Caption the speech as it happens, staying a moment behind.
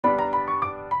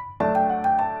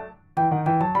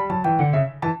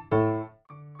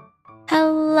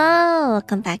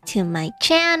welcome back to my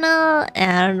channel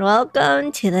and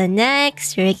welcome to the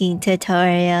next rigging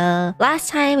tutorial. Last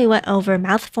time we went over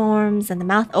mouth forms and the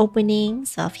mouth opening,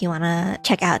 so if you want to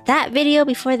check out that video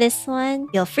before this one,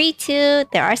 feel free to.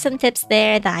 There are some tips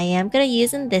there that I am going to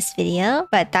use in this video,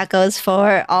 but that goes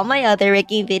for all my other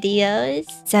rigging videos.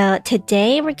 So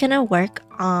today we're going to work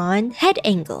on head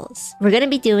angles. We're going to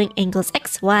be doing angles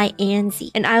X, Y, and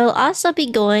Z. And I will also be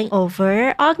going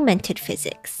over augmented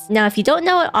physics. Now, if you don't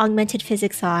know what augmented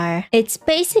physics are, it's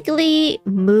basically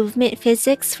movement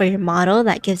physics for your model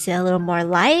that gives it a little more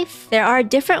life. There are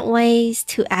different ways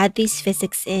to add these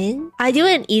physics in. I do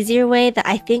it an easier way that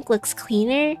I think looks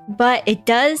cleaner, but it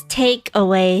does take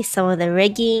away some of the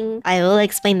rigging. I will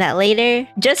explain that later.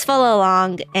 Just follow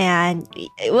along and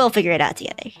we'll figure it out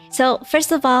together. So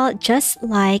first of all, just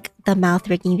like the mouth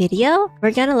rigging video,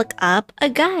 we're gonna look up a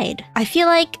guide. I feel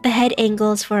like the head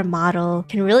angles for a model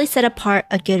can really set apart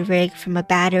a good rig from a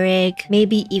bad rig,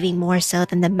 maybe even more so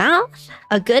than the mouth.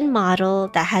 A good model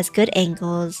that has good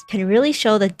angles can really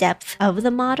show the depth of the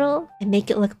model and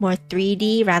make it look more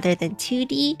 3D rather than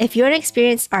 2D. If you're an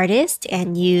experienced artist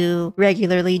and you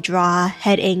regularly draw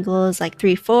head angles like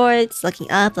 3/4,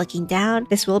 looking up, looking down,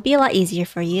 this will be a lot easier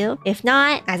for you. If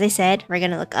not, as I said, we're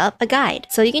gonna look up a guide.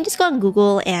 So you can just go on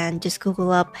Google and just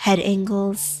Google up head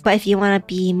angles. But if you want to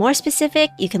be more specific,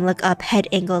 you can look up head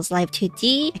angles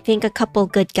live2d. I think a couple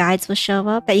good guides will show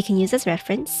up that you can use as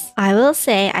reference. I will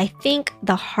say, I think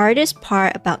the hardest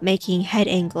part about making head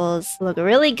angles look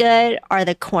really good are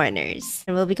the corners.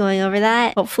 And we'll be going over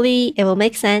that. Hopefully it will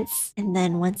make sense. And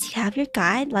then once you have your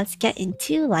guide, let's get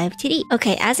into live2d.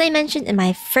 Okay, as I mentioned in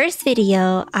my first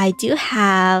video, I do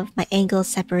have my angles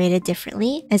separated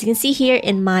differently. As you can see here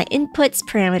in my inputs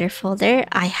parameter folder,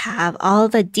 I have all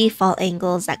the default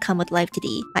angles that come with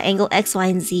live2d. My angle X, Y,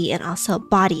 and Z, and also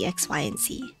body X, Y, and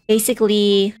Z.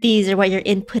 Basically, these are what you're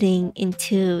inputting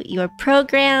into your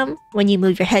program. When you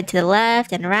move your head to the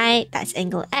left and right, that's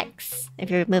angle X. If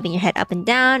you're moving your head up and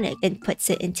down, it inputs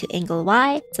it into angle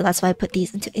Y. So that's why I put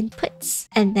these into inputs.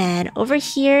 And then over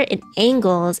here in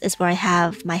angles is where I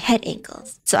have my head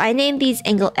angles. So I named these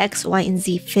angle X, Y, and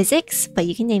Z physics, but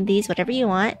you can name these whatever you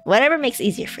want, whatever makes it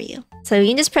easier for you. So you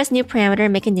can just press new parameter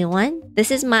and make a new one.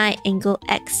 This is my angle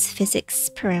X physics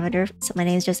parameter. So my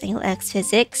name is just angle X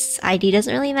physics. ID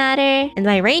doesn't really matter. And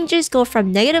my ranges go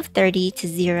from -30 to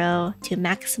 0 to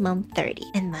maximum 30.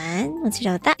 And then once you're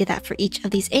done with that, do that for each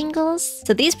of these angles.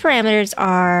 So these parameters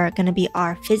are going to be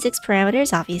our physics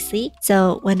parameters, obviously.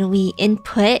 So when we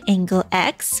input angle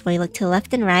X, when we look to the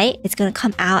left and right, it's going to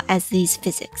come out as these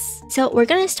physics. So we're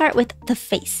going to start with the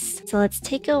face. So let's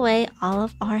take away all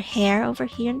of our hair over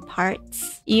here in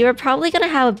parts. You're probably going to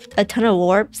have a ton of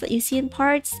warps that you see in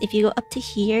parts. If you go up to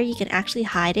here, you can actually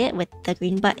hide it with the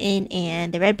green button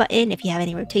and the red button if you have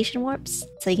any rotation warps.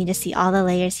 So you can just see all the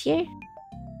layers here.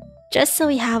 Just so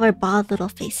we have our bald little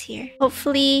face here.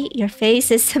 Hopefully your face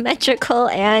is symmetrical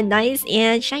and nice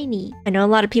and shiny. I know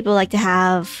a lot of people like to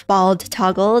have bald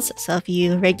toggles, so if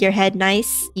you rig your head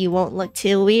nice, you won't look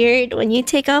too weird when you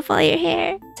take off all your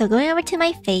hair. So going over to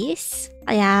my face,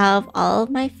 I have all of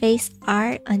my face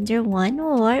art under one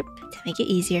warp to make it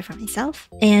easier for myself.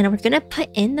 And we're gonna put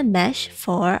in the mesh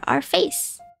for our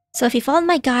face. So if you followed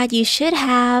my guide, you should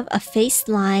have a face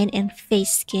line and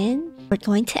face skin. We're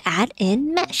going to add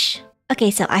in mesh. Okay,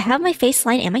 so I have my face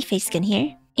line and my face skin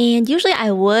here. And usually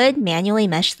I would manually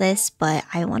mesh this, but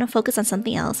I want to focus on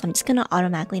something else. I'm just going to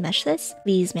automatically mesh this.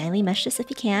 Please manually mesh this if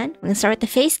you can. I'm going to start with the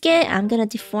face skin. I'm going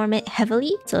to deform it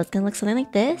heavily. So it's going to look something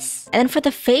like this. And then for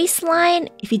the face line,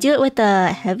 if you do it with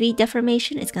a heavy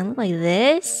deformation, it's going to look like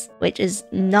this, which is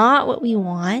not what we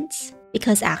want.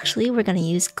 Because actually we're going to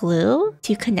use glue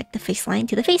to connect the face line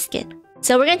to the face skin.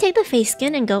 So we're going to take the face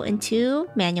skin and go into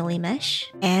manually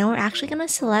mesh. And we're actually going to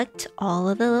select all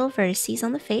of the little vertices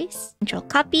on the face. Control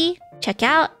copy, check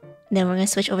out. Then we're going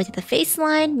to switch over to the face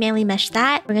line, manually mesh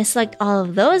that. We're going to select all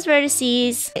of those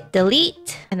vertices, hit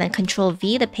delete, and then Control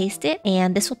V to paste it.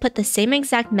 And this will put the same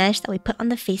exact mesh that we put on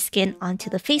the face skin onto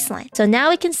the face line. So now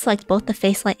we can select both the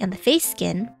face line and the face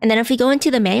skin. And then if we go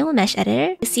into the manual mesh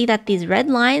editor, you see that these red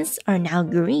lines are now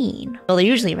green. Well, they're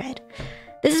usually red.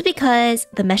 This is because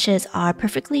the meshes are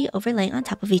perfectly overlaying on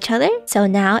top of each other. So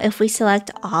now if we select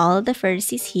all of the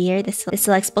vertices here, this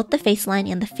selects both the face line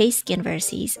and the face skin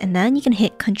vertices. And then you can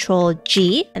hit Control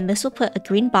G, and this will put a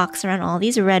green box around all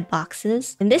these red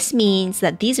boxes. And this means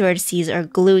that these vertices are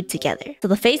glued together. So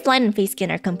the face line and face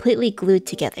skin are completely glued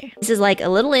together. This is like a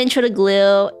little intro to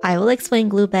glue. I will explain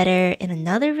glue better in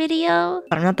another video,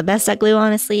 but I'm not the best at glue,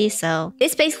 honestly. So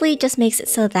this basically just makes it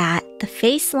so that the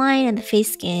face line and the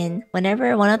face skin,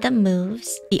 whenever one of them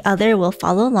moves, the other will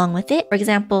follow along with it. For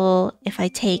example, if I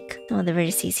take some of the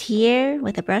vertices here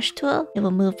with a brush tool, it will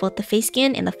move both the face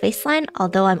skin and the face line,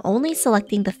 although I'm only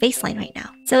selecting the face line right now.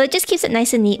 So it just keeps it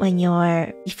nice and neat when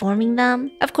you're deforming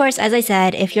them. Of course, as I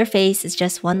said, if your face is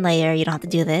just one layer, you don't have to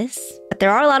do this. But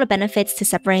there are a lot of benefits to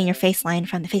separating your face line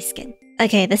from the face skin.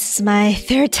 Okay, this is my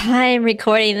third time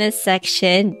recording this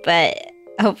section, but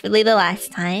hopefully the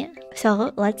last time.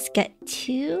 So let's get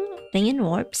to putting in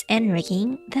warps and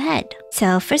rigging the head.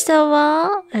 So first of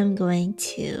all, I'm going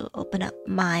to open up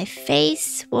my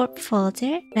face warp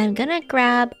folder. And I'm gonna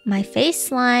grab my face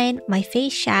line, my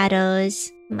face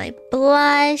shadows, my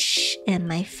blush, and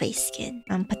my face skin.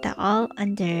 I'm gonna put that all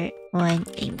under one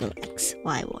angle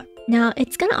XY warp. Now,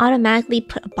 it's gonna automatically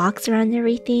put a box around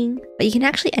everything, but you can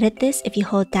actually edit this if you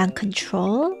hold down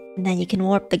Control, and then you can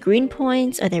warp the green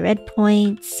points or the red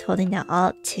points, holding down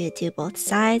Alt to do both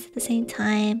sides at the same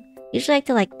time. Usually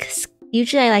I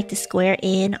like to square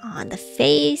in on the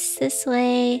face this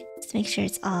way, just to make sure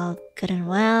it's all good and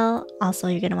well. Also,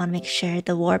 you're gonna want to make sure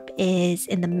the warp is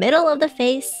in the middle of the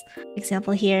face.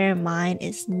 Example here, mine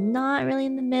is not really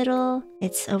in the middle.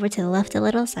 It's over to the left a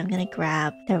little, so I'm gonna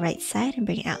grab the right side and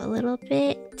bring it out a little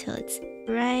bit till it's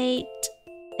right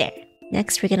there.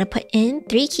 Next, we're gonna put in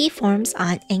 3 keyforms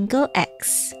on angle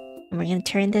X. And we're going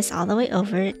to turn this all the way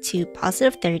over to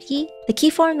positive 30. The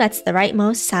keyform that's the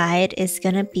rightmost side is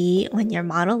going to be when your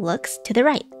model looks to the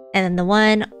right. And then the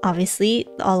one, obviously,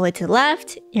 all the way to the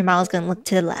left, your model is going to look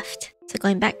to the left. So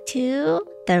going back to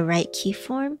the right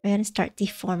keyform, we're going to start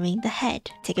deforming the head.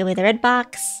 Take away the red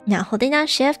box. Now, holding down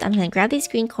Shift, I'm going to grab these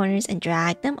green corners and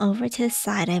drag them over to the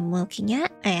side I'm looking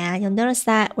at. And you'll notice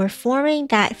that we're forming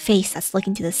that face that's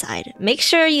looking to the side. Make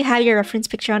sure you have your reference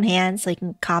picture on hand so you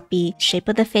can copy the shape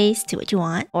of the face to what you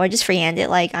want. Or just freehand it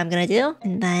like I'm going to do.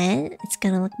 And then it's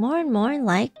going to look more and more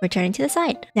like we're turning to the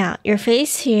side. Now, your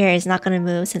face here is not going to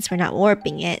move since we're not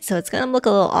warping it. So it's going to look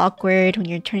a little awkward when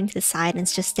you're turning to the side and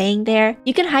it's just staying there.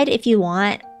 You can hide it if you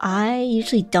want. I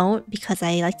usually don't because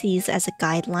I like to use it as a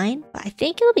guideline, but I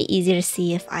think it'll be easier to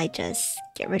see if I just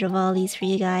get rid of all these for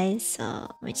you guys. So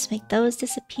let me just make those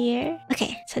disappear.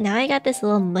 Okay, so now I got this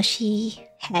little mushy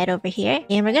head over here,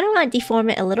 and we're gonna want to deform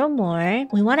it a little more.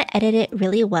 We want to edit it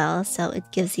really well so it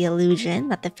gives the illusion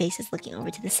that the face is looking over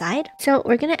to the side. So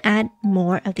we're gonna add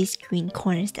more of these green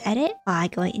corners to edit by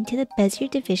going into the bezier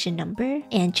division number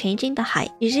and changing the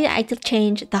height. Usually I like to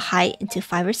change the height into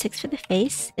 5 or 6 for the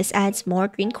face. This adds more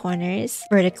green corners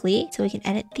vertically, so we can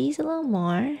edit these a little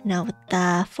more. Now with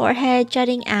the forehead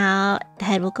jutting out, the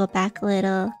head will go back a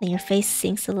little, then your face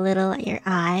sinks a little at your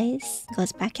eyes,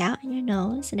 goes back out, and your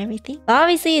nose and everything. But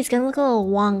obviously, it's gonna look a little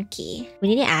wonky. We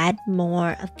need to add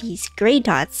more of these gray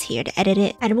dots here to edit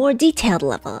it at a more detailed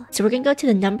level. So we're gonna go to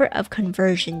the number of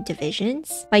conversion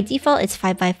divisions. By default, it's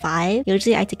 5 by 5.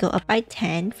 Usually, I like to go up by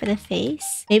 10 for the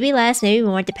face. Maybe less, maybe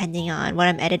more, depending on what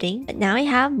I'm editing. But now we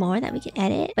have more that we can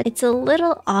edit. But it's a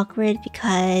little awkward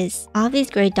because all of these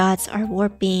gray dots are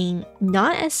warping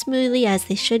not as smoothly as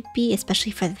they should be,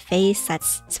 especially for the face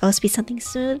that's supposed to be something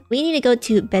smooth. We need to go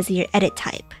to Bezier edit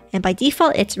type. And by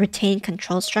default, it's retain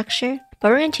control structure, but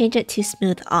we're going to change it to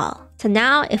smooth all. So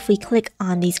now if we click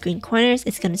on these green corners,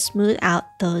 it's going to smooth out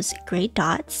those gray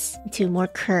dots into more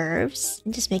curves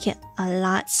and just make it a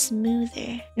lot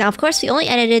smoother. Now, of course, we only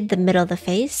edited the middle of the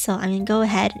face, so I'm going to go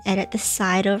ahead and edit the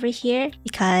side over here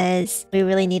because we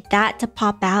really need that to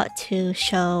pop out to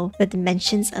show the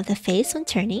dimensions of the face when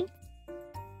turning.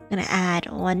 I'm going to add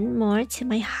one more to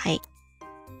my height.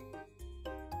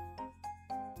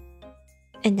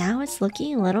 And now it's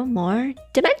looking a little more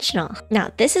dimensional. Now,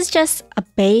 this is just a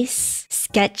base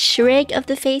sketch rig of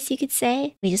the face, you could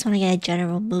say. We just want to get a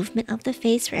general movement of the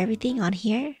face for everything on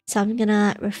here. So I'm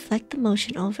gonna reflect the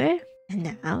motion over.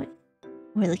 And now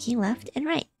we're looking left and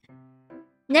right.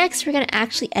 Next, we're gonna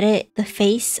actually edit the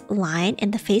face line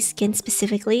and the face skin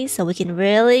specifically so we can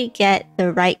really get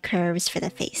the right curves for the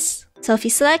face. So if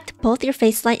you select both your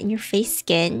face line and your face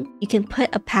skin, you can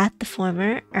put a path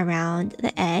deformer around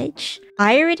the edge.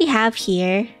 I already have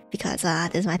here, because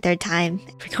this is my third time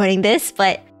recording this,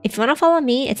 but if you want to follow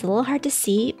me, it's a little hard to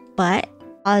see, but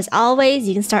as always,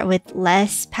 you can start with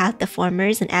less path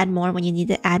deformers and add more when you need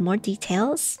to add more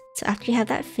details. So after you have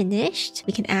that finished,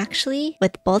 we can actually,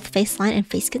 with both face line and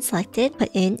face skin selected,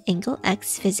 put in angle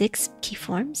X physics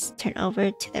keyforms, turn over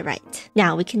to the right.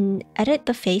 Now we can edit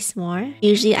the face more.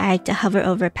 Usually I like to hover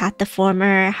over path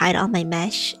deformer, hide all my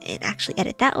mesh, and actually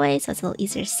edit that way so it's a little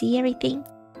easier to see everything.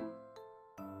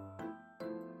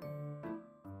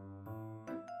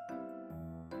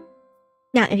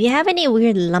 Now, if you have any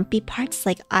weird lumpy parts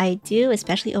like I do,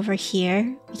 especially over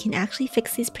here, we can actually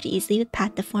fix these pretty easily with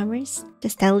path deformers.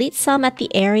 Just delete some at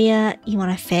the area you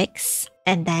want to fix,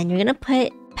 and then you're going to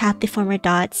put path deformer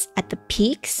dots at the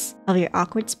peaks of your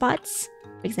awkward spots.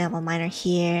 For example, mine are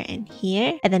here and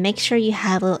here. And then make sure you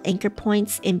have little anchor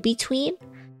points in between.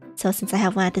 So since I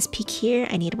have one at this peak here,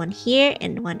 I need one here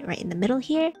and one right in the middle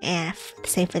here. And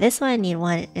same for this one, I need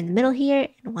one in the middle here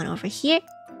and one over here.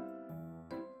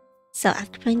 So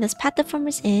after putting those path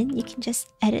deformers in, you can just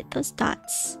edit those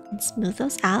dots and smooth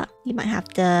those out. You might have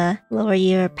to lower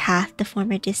your path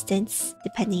deformer distance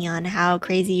depending on how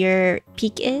crazy your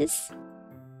peak is.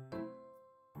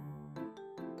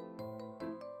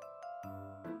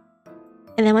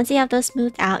 And then once you have those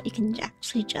smoothed out, you can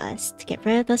actually just get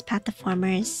rid of those path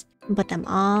deformers and put them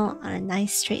all on a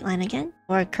nice straight line again.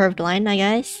 Or a curved line, I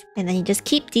guess. And then you just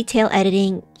keep detail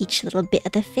editing each little bit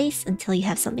of the face until you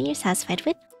have something you're satisfied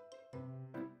with.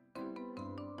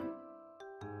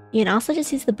 You can also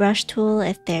just use the brush tool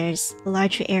if there's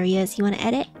larger areas you want to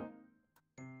edit.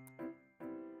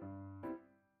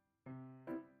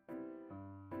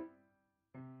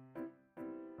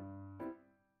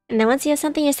 And then once you have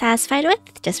something you're satisfied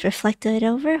with, just reflect it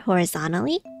over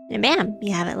horizontally, and bam,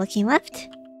 you have it looking left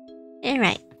and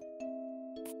right.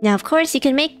 Now, of course, you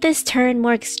can make this turn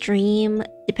more extreme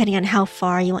depending on how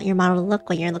far you want your model to look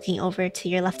when you're looking over to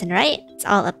your left and right. It's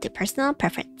all up to personal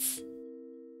preference.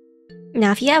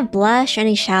 Now, if you have blush or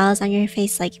any shadows on your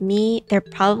face like me, they're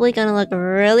probably gonna look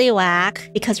really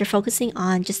whack because we're focusing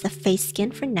on just the face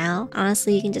skin for now.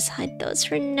 Honestly, you can just hide those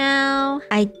for now.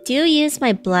 I do use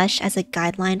my blush as a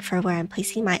guideline for where I'm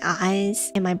placing my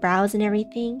eyes and my brows and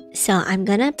everything. So I'm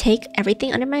gonna take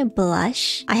everything under my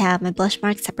blush. I have my blush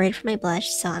mark separated from my blush,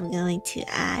 so I'm going to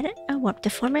add a warp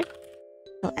deformer.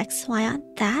 XY on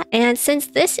that. And since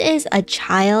this is a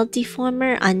child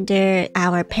deformer under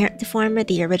our parent deformer,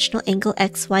 the original angle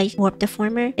XY warp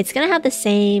deformer, it's gonna have the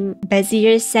same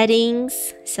bezier settings.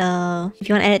 So if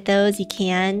you want to edit those, you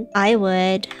can. I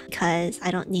would, because I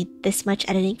don't need this much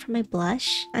editing for my blush.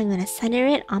 I'm gonna center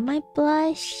it on my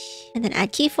blush and then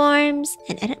add keyforms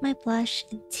and edit my blush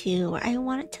into where I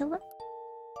want it to look.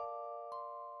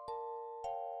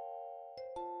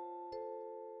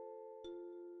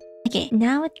 Okay,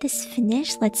 now with this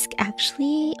finished, let's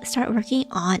actually start working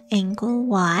on angle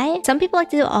Y. Some people like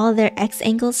to do all their X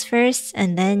angles first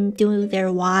and then do their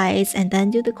Ys and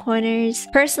then do the corners.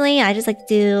 Personally, I just like to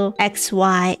do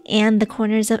XY and the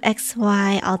corners of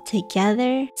XY all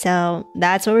together. So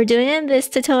that's what we're doing in this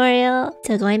tutorial.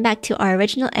 So going back to our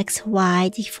original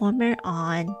XY deformer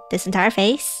on this entire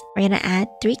face, we're gonna add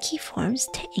 3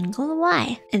 keyforms to angle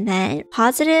Y. And then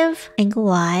positive angle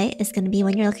Y is gonna be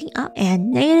when you're looking up, and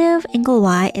negative angle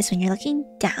Y is when you're looking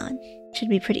down. Should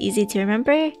be pretty easy to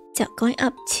remember. So going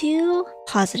up to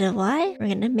positive Y, we're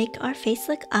gonna make our face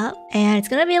look up, and it's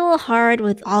gonna be a little hard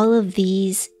with all of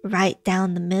these right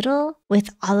down the middle, with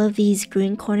all of these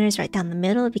green corners right down the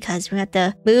middle, because we're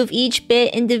gonna have to move each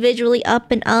bit individually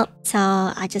up and up. So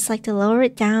I just like to lower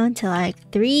it down to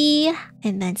like 3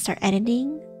 and then start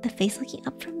editing the face looking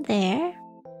up from there.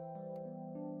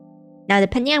 Now,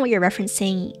 depending on what you're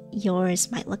referencing, yours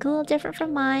might look a little different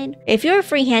from mine. If you're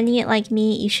freehanding it like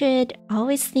me, you should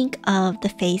always think of the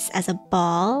face as a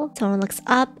ball. So when it looks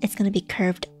up, it's going to be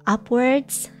curved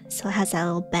upwards. So it has that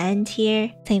little bend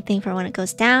here. Same thing for when it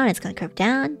goes down, it's going to curve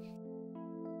down.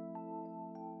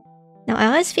 Now, I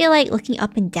always feel like looking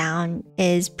up and down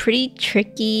is pretty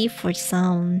tricky for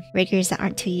some riggers that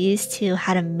aren't too used to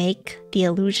how to make the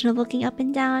illusion of looking up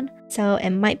and down. So it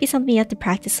might be something you have to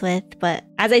practice with, but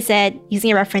as I said,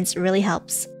 using a reference really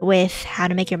helps with how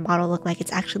to make your model look like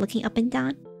it's actually looking up and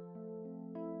down.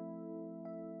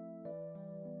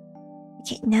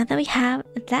 Okay, now that we have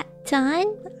that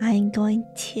done,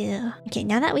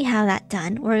 now that we have that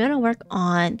done, we're going to work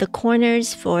on the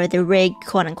corners for the rig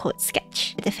quote-unquote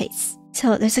sketch with the face.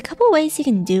 So there's a couple ways you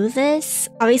can do this.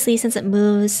 Obviously, since it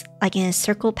moves like in a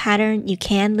circle pattern, you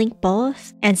can link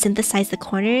both and synthesize the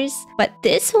corners. But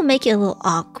this will make it a little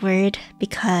awkward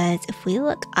because if we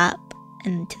look up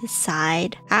and to the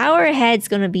side, our head's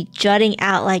gonna be jutting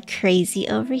out like crazy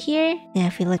over here. And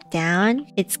if we look down,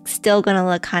 it's still gonna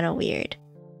look kind of weird.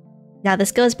 Now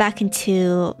this goes back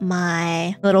into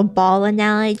my little ball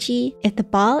analogy. If the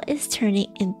ball is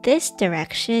turning in this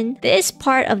direction, this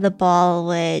part of the ball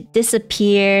would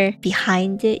disappear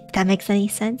behind it, if that makes any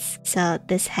sense. So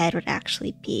this head would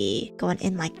actually be going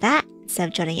in like that instead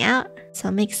of jutting out. So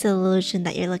it makes the illusion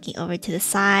that you're looking over to the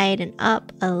side and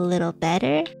up a little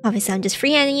better. Obviously, I'm just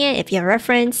freehanding it. If you have a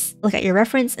reference, look at your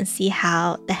reference and see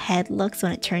how the head looks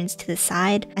when it turns to the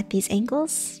side at these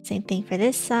angles. Same thing for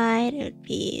this side. It would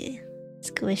be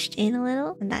squished in a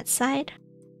little on that side.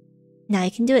 Now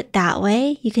you can do it that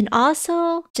way. You can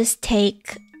also just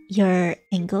take your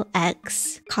angle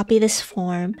X, copy this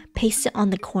form, paste it on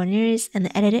the corners, and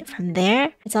then edit it from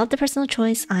there. It's all up to personal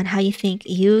choice on how you think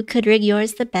you could rig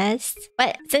yours the best.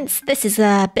 But since this is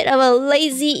a bit of a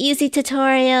lazy, easy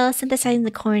tutorial, synthesizing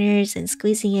the corners and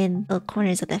squeezing in the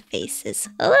corners of the face is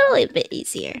a little bit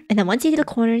easier. And then once you do the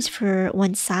corners for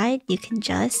one side, you can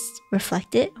just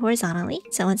reflect it horizontally.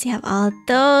 So once you have all of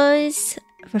those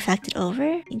reflected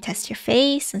over, you can test your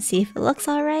face and see if it looks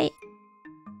alright.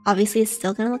 Obviously, it's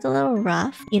still gonna look a little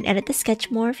rough. You can edit the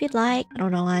sketch more if you'd like. I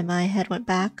don't know why my head went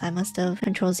back. I must have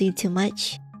Control-Z too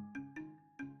much.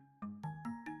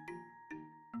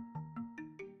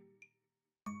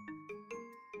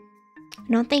 I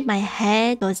don't think my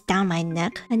head goes down my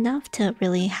neck enough to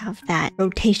really have that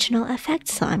rotational effect,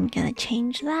 so I'm gonna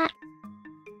change that.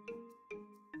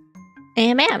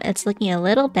 And bam, it's looking a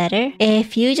little better.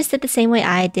 If you just did the same way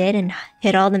I did and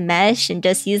hit all the mesh and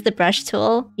just use the brush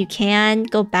tool, you can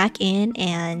go back in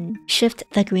and shift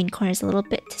the green corners a little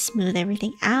bit to smooth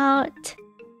everything out.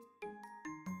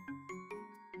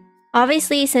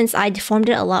 Obviously, since I deformed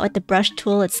it a lot with the brush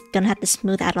tool, it's gonna have to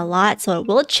smooth out a lot, so it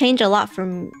will change a lot for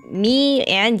me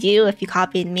and you if you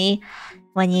copied me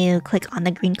when you click on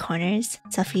the green corners.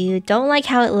 So if you don't like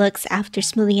how it looks after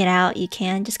smoothing it out, you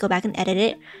can just go back and edit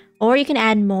it. Or you can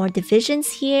add more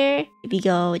divisions here if you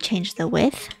go change the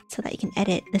width so that you can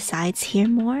edit the sides here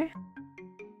more.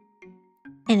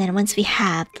 And then once we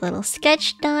have the little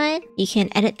sketch done, you can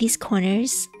edit these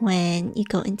corners when you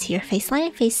go into your face line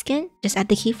and face skin. Just add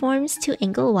the keyforms to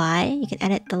angle Y. You can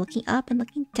edit the looking up and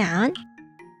looking down.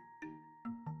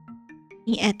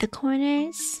 You add the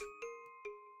corners.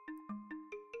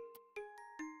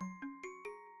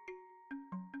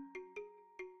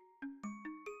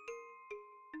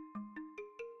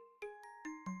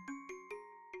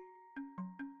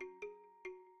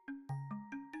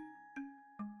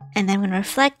 And then I'm going to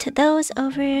reflect those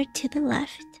over to the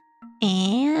left.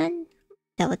 And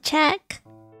double check.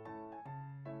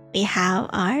 We have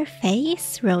our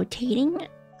face rotating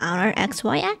on our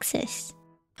XY axis.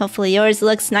 Hopefully yours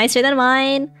looks nicer than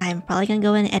mine. I'm probably going to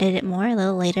go and edit it more a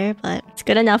little later, but it's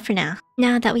good enough for now.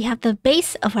 Now that we have the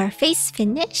base of our face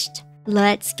finished,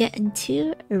 let's get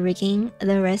into rigging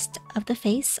the rest of the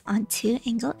face onto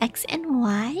angle X and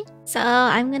Y. So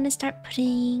I'm going to start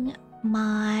putting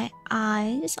my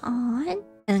eyes on, and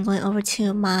then going over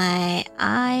to my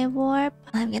eye warp.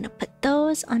 I'm gonna put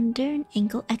those under an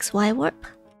angle XY warp.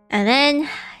 And then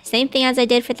same thing as I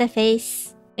did for the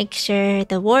face. Make sure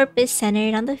the warp is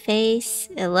centered on the face.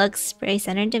 It looks pretty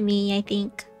centered to me, I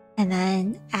think. And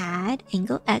then add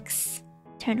angle X,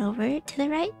 turn over to the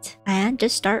right, and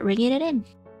just start rigging it in.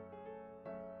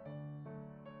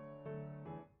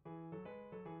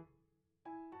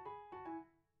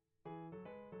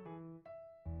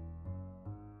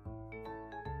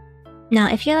 Now,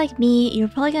 if you're like me, you're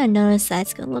probably gonna notice that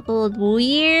it's gonna look a little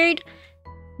weird,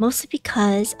 mostly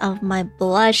because of my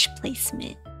blush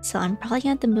placement. So I'm probably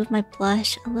gonna have to move my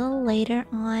blush a little later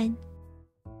on.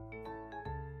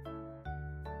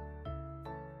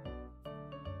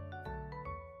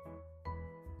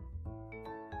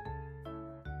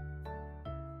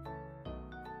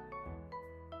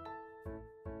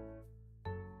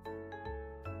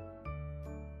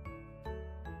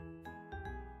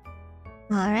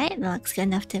 Alright, that looks good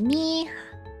enough to me.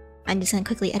 I'm just gonna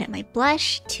quickly edit my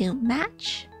blush to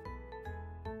match.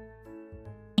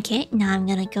 Okay, now I'm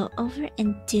gonna go over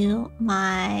and do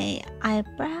my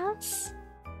eyebrows.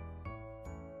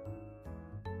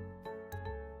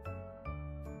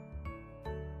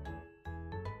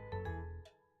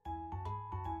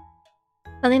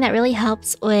 Something that really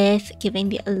helps with giving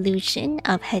the illusion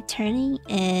of head turning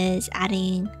is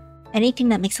adding anything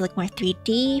that makes it look more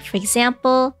 3D. For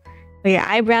example, where your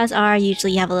eyebrows are,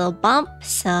 usually you have a little bump,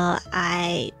 so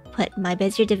I put my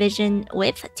bezier division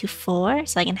width to 4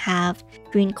 so I can have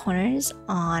green corners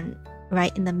on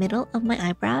right in the middle of my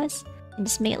eyebrows and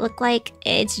just make it look like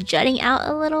it's jutting out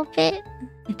a little bit,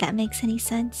 if that makes any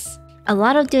sense. A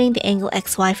lot of doing the angle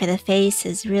XY for the face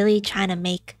is really trying to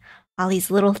make all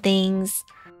these little things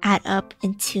add up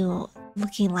into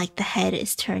looking like the head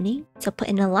is turning. So put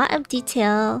in a lot of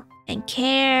detail and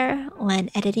care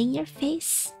when editing your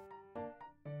face.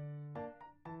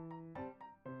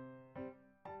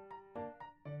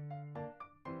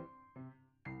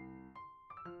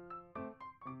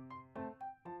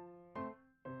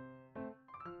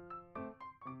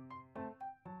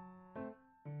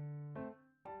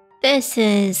 this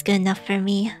is good enough for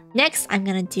me. Next, I'm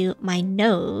gonna do my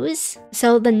nose.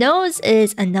 So the nose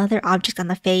is another object on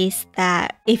the face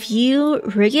that if you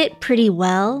rig it pretty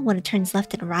well when it turns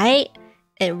left and right,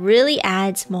 it really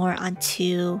adds more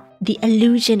onto the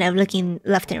illusion of looking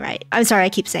left and right. I'm sorry I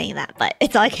keep saying that, but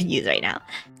it's all I can use right now.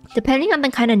 Depending on the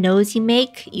kind of nose you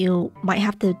make, you might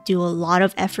have to do a lot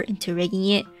of effort into rigging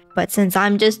it. But since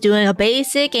I'm just doing a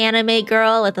basic anime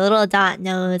girl with a little dot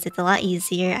nose, it's a lot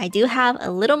easier. I do have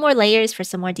a little more layers for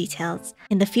some more details.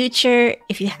 In the future,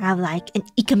 if you have like an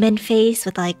ikemen face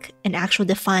with like an actual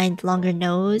defined longer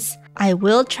nose, I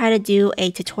will try to do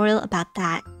a tutorial about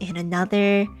that in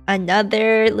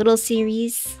another little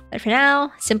series. But for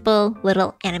now, simple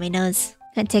little anime nose.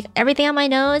 I'm gonna take everything on my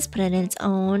nose, put it in its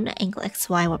own angle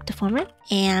XY warp deformer,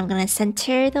 and I'm gonna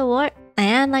center the warp.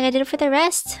 And like I did for the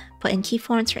rest, put in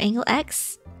keyforms for angle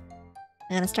X.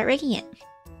 I'm gonna start rigging it.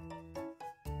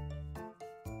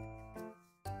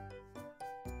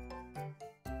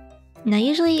 Now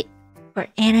usually for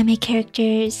anime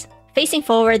characters, facing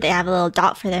forward they have a little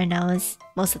dot for their nose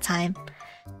most of the time.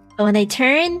 But when they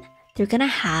turn, they're gonna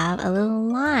have a little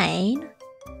line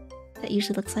that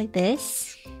usually looks like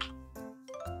this.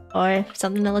 Or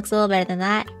something that looks a little better than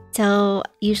that. So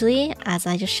usually, as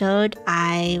I just showed,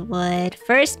 I would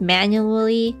first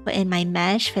manually put in my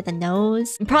mesh for the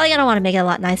nose. I'm probably gonna want to make it a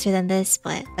lot nicer than this,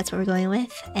 but that's what we're going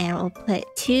with. And we'll put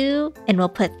 2 and we'll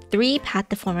put 3 path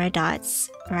deformer dots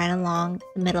right along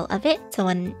the middle of it. So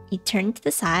when you turn to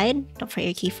the side, don't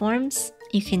forget your keyforms.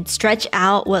 You can stretch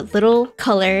out what little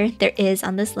color there is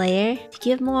on this layer to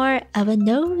give more of a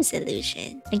nose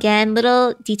illusion. Again,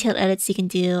 little detailed edits you can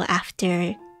do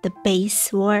after the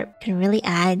base warp can really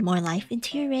add more life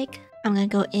into your rig. I'm gonna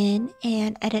go in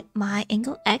and edit my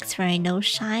angle X for my nose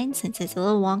shine since it's a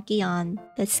little wonky on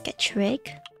the sketch rig.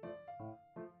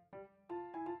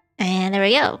 And there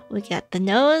we go. We got the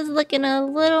nose looking a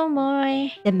little more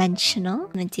dimensional.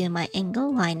 I'm gonna do my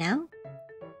angle Y now.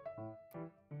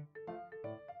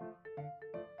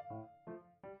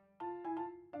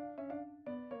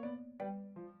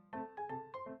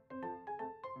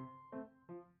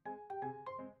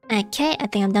 Okay, I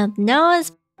think I'm done with the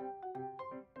nose.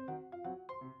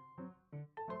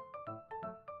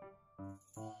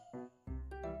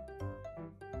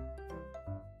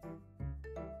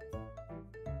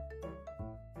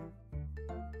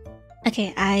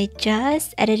 Okay, I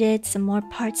just edited some more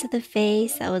parts of the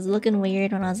face that was looking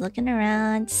weird when I was looking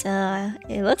around, so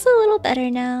it looks a little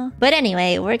better now. But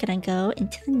anyway, we're gonna go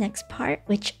into the next part,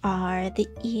 which are the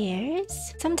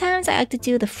ears. Sometimes I like to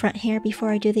do the front hair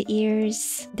before I do the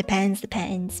ears. Depends,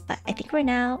 but I think for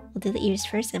now, we'll do the ears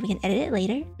first and we can edit it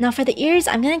later. Now for the ears,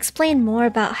 I'm gonna explain more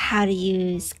about how to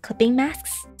use clipping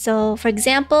masks. So for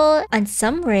example, on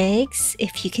some rigs,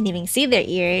 if you can even see their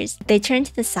ears, if they turn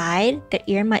to the side, their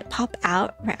ear might pop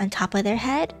out right on top of their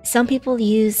head. Some people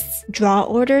use draw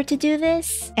order to do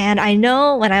this. And I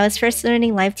know when I was first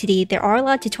learning live2d, there are a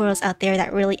lot of tutorials out there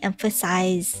that really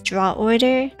emphasize draw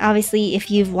order. Obviously, if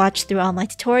you've watched through all my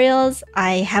tutorials,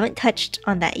 I haven't touched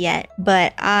on that yet,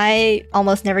 but I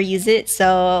almost never use it.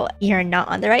 So you're not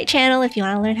on the right channel if you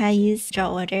want to learn how to use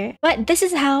draw order. But this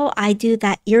is how I do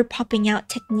that ear popping out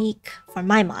technique for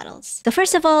my models. So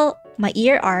first of all, my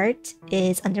ear art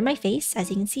is under my face, as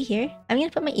you can see here. I'm gonna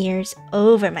put my ears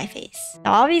over my face.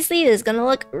 Now obviously this is gonna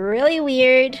look really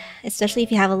weird, especially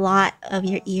if you have a lot of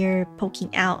your ear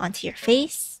poking out onto your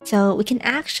face. So we can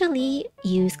actually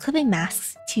use clipping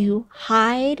masks to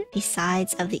hide the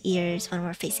sides of the ears when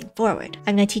we're facing forward.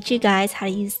 I'm gonna teach you guys how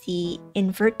to use the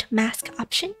invert mask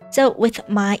option. So with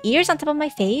my ears on top of my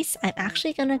face, I'm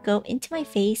actually gonna go into my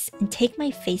face and take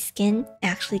my face skin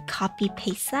and actually copy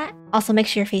paste that. Also make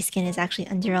sure your face skin is actually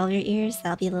under all your ears.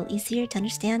 That'll be a little easier to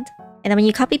understand. And then when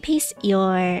you copy paste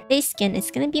your face skin,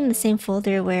 it's going to be in the same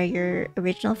folder where your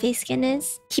original face skin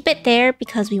is. Keep it there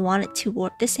because we want it to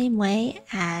warp the same way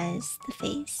as the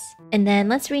face. And then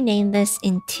let's rename this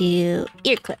into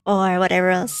ear clip or whatever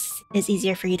else is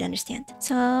easier for you to understand.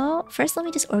 So first let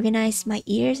me just organize my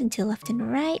ears into left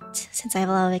and right since I have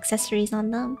a lot of accessories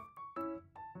on them.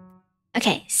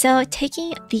 Okay, so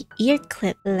taking the ear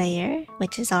clip layer,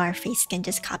 which is our face skin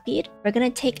just copied, we're gonna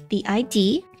take the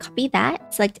ID, copy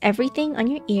that, select everything on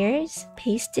your ears,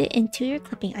 paste it into your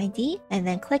clipping ID, and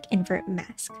then click invert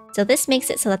mask. So this makes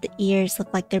it so that the ears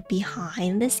look like they're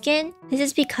behind the skin. This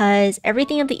is because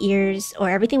everything of the ears, or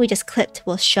everything we just clipped,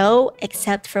 will show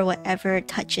except for whatever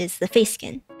touches the face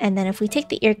skin. And then if we take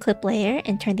the ear clip layer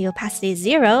and turn the opacity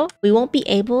 0, we won't be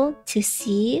able to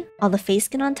see all the face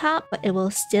skin on top, but it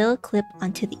will still clip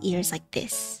onto the ears like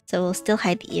this. So it will still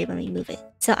hide the ear when we move it.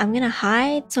 So I'm gonna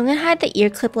hide the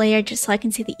ear clip layer just so I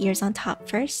can see the ears on top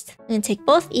first. I'm gonna take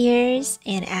both ears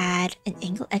and add an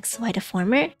angle XY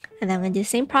deformer. And then I'm gonna do the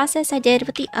same process I did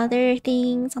with the other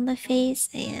things on the face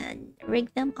and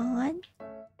rig them on.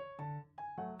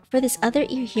 For this other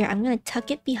ear here, I'm gonna tuck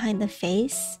it behind the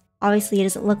face. Obviously, it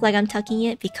doesn't look like I'm tucking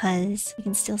it because you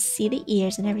can still see the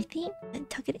ears and everything. And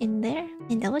tuck it in there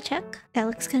and double check. That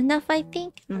looks good enough, I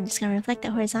think. And I'm just gonna reflect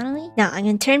that horizontally. Now, I'm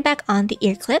gonna turn back on the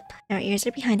ear clip. Our ears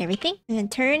are behind everything. I'm gonna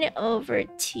turn it over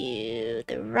to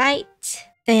the right.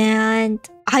 And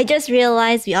I just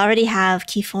realized we already have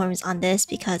keyforms on this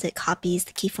because it copies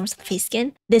the keyforms of the face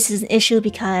skin. This is an issue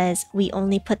because we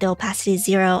only put the opacity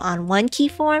 0 on one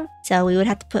keyform. So we would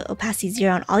have to put opacity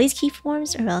 0 on all these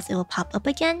keyforms or else it will pop up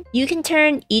again. You can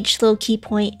turn each little key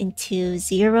point into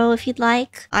 0 if you'd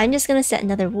like. I'm just going to set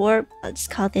another warp. I'll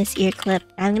just call this ear clip.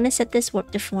 I'm going to set this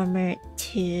warp deformer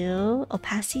to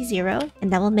opacity 0.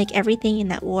 And that will make everything in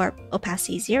that warp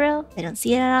opacity 0. I don't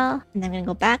see it at all. And I'm going to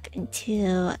go back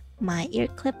into my ear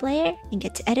clip layer and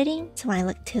get to editing. So when I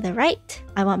look to the right,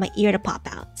 I want my ear to pop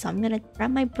out. So I'm gonna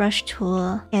grab my brush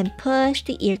tool and push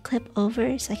the ear clip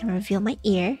over so I can reveal my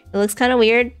ear. It looks kind of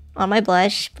weird on my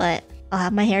blush, but I'll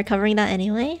have my hair covering that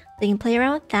anyway. So you can play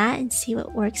around with that and see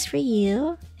what works for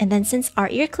you. And then since our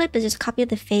ear clip is just a copy of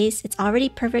the face, it's already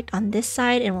perfect on this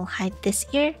side and will hide this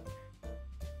ear,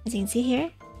 as you can see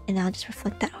here. And I'll just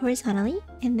reflect that horizontally,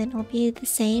 and then it'll be the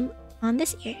same on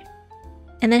this ear.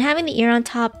 And then having the ear on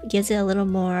top gives it a little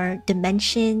more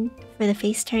dimension for the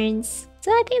face turns. So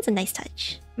I think it's a nice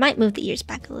touch. Might move the ears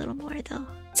back a little more though.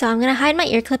 So I'm gonna hide my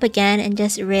ear clip again and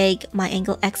just rig my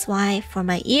angle XY for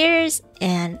my ears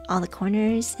and all the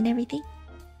corners and everything.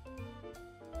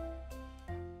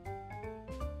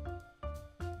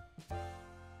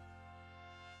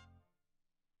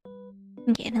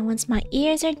 Okay, and then once my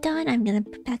ears are done, I'm gonna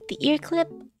put back the ear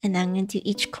clip and then I'm gonna do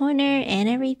each corner and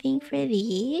everything for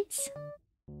these.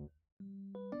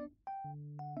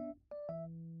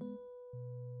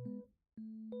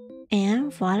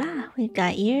 And voila, we've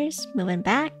got ears moving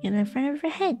back and in front of her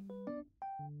head.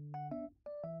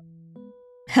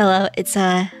 Hello, it's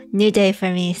a new day for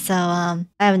me, so I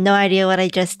have no idea what I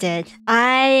just did.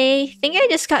 I think I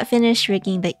just got finished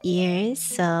rigging the ears,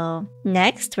 so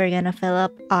next we're gonna fill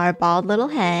up our bald little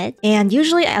head. And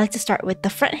usually I like to start with the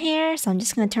front hair, so I'm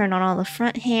just gonna turn on all the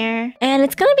front hair. And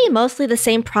it's gonna be mostly the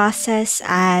same process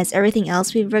as everything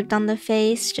else we've rigged on the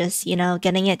face, just, you know,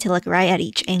 getting it to look right at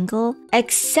each angle.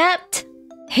 Except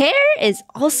hair is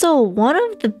also one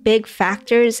of the big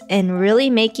factors in really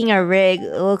making a rig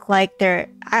look like they're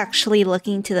actually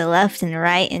looking to the left and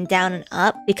right and down and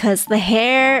up, because the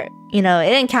hair, you know,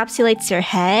 it encapsulates your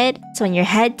head. So when your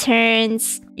head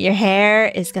turns, your hair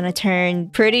is gonna turn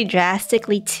pretty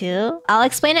drastically too. I'll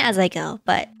explain it as I go,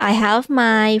 but I have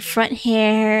my front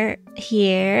hair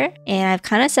here and I've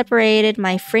kind of separated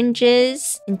my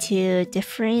fringes into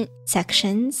different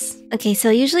sections. Okay, so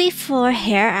usually for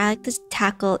hair, I like to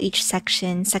tackle each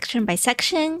section by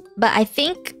section, but I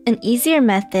think an easier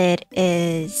method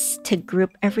is to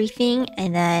group everything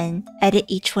and then edit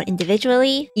each one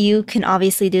individually. You can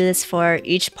obviously do this for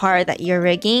each part that you're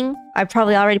rigging. I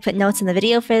probably already put notes in the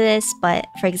video for this, but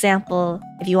for example,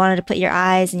 if you wanted to put your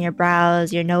eyes and your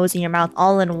brows, your nose and your mouth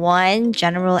all in one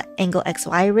general angle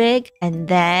XY rig, and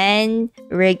then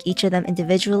rig each of them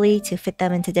individually to fit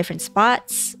them into different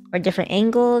spots or different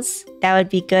angles, that would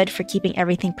be good for keeping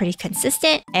everything pretty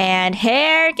consistent. And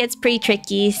hair gets pretty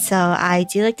tricky, so I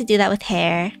do like to do that with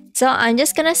hair. So I'm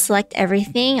just gonna select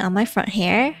everything on my front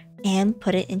hair and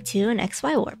put it into an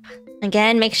XY warp.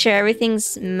 Again, make sure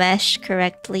everything's meshed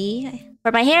correctly.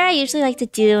 For my hair, I usually like to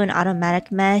do an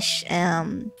automatic mesh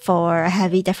for a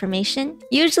heavy deformation.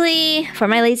 Usually, for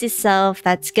my lazy self,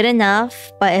 that's good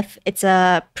enough. But if it's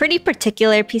a pretty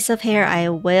particular piece of hair, I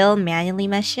will manually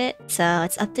mesh it. So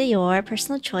it's up to your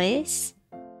personal choice.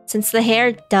 Since the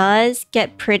hair does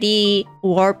get pretty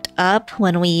warped up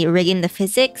when we rig in the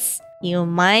physics, you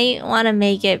might want to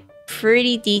make it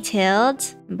pretty detailed,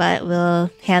 but we'll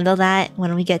handle that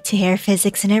when we get to hair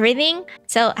physics and everything.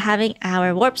 So having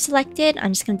our warp selected,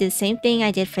 I'm just going to do the same thing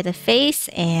I did for the face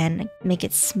and make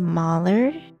it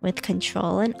smaller with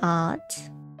Control and Alt.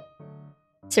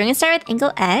 So we're going to start with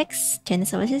angle X, turn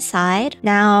this over to the side.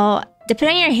 Now,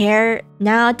 Depending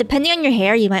on your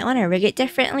hair, you might want to rig it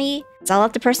differently. It's all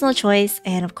up to personal choice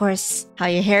and of course how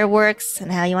your hair works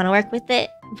and how you want to work with it.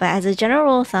 But as a general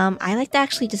rule of thumb, I like to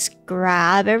actually just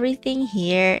grab everything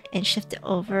here and shift it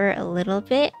over a little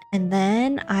bit. And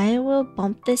then I will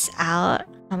bump this out.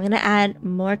 I'm going to add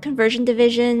more conversion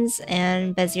divisions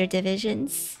and bezier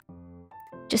divisions.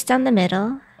 Just down the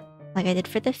middle, like I did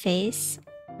for the face.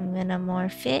 I'm gonna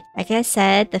morph it. Like I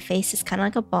said, the face is kind of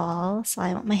like a ball, so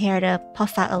I want my hair to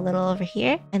puff out a little over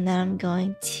here. And then I'm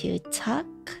going to tuck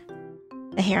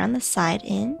the hair on the side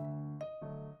in.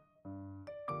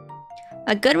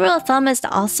 A good rule of thumb is to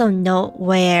also note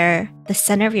where the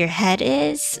center of your head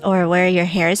is or where your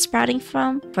hair is sprouting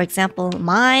from. For example,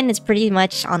 mine is pretty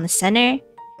much on the center.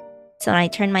 So when I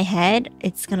turn my head,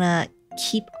 it's gonna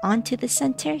keep onto the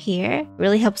center here.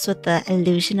 Really helps with the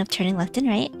illusion of turning left and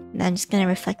right. And I'm just gonna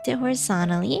reflect it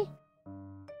horizontally.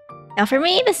 Now for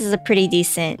me, this is a pretty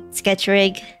decent sketch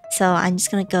rig. So I'm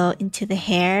just gonna go into the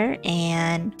hair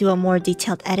and do a more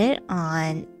detailed edit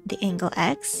on the angle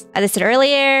X. As I said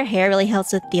earlier, hair really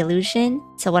helps with the illusion.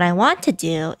 So what I want to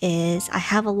do is I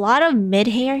have a lot of mid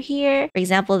hair here. For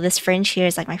example, this fringe here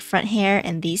is like my front hair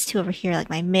and these two over here are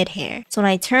like my mid hair. So when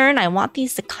I turn, I want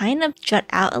these to kind of jut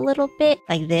out a little bit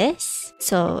like this.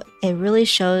 So it really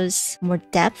shows more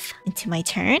depth into my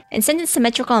turn. And since it's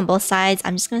symmetrical on both sides,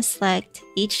 I'm just going to select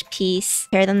each piece,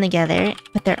 pair them together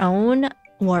with their own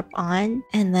warp on,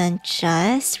 and then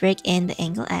just rig in the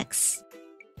angle X.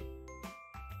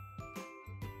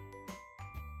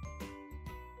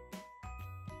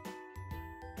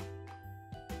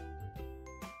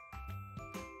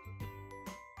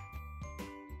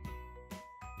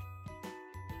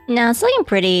 Now it's looking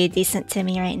pretty decent to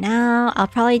me right now. I'll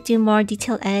probably do more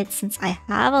detailed edits since I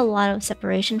have a lot of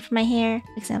separation for my hair.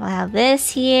 For example, I have this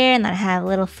here and then I have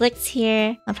little flicks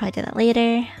here. I'll probably do that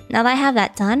later. Now that I have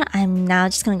that done, I'm now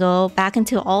just gonna go back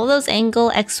into all those angle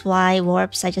XY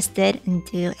warps I just did and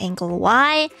do angle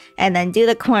Y and then do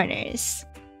the corners.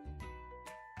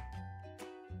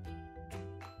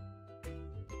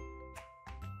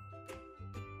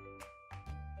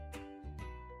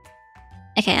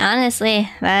 Okay, honestly,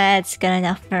 that's good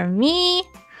enough for me.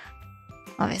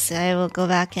 Obviously, I will go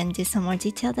back and do some more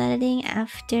detailed editing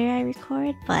after I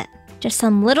record, but just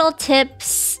some little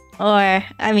tips, or,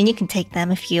 I mean, you can take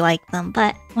them if you like them,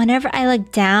 but whenever I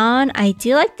look down, I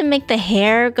do like to make the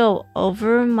hair go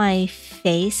over my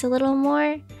face a little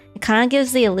more. It kind of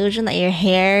gives the illusion that your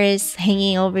hair is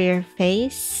hanging over your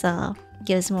face, so it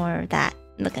gives more of that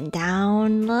looking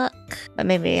down look. But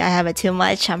maybe I have it too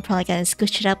much. I'm probably gonna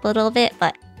scooch it up a little bit,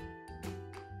 but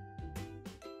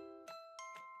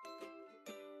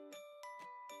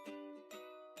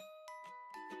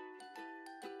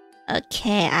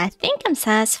okay, I think I'm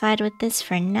satisfied with this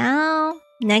for now.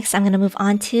 Next, I'm gonna move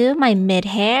on to my mid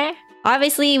hair.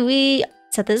 Obviously,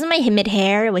 so this is my mid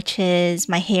hair, which is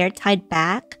my hair tied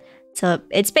back. So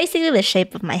it's basically the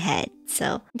shape of my head. So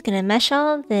I'm gonna mesh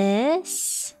all of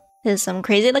this. This is some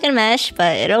crazy looking mesh,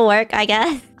 but it'll work, I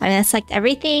guess. I'm gonna select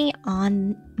everything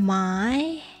on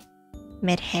my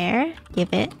mid hair,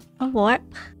 give it a warp.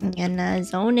 I'm gonna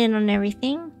zone in on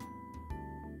everything.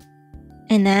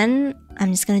 And then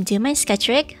I'm just gonna do my sketch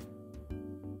rig.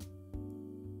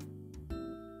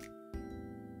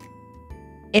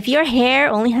 If your hair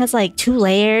only has like 2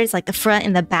 layers, like the front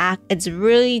and the back, it's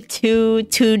really too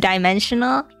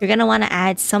two-dimensional. You're gonna wanna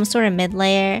add some sort of mid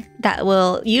layer that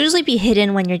will usually be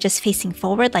hidden when you're just facing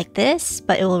forward like this,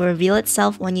 but it will reveal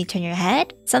itself when you turn your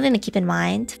head. Something to keep in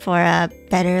mind for a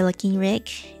better looking rig,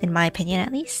 in my opinion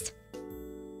at least.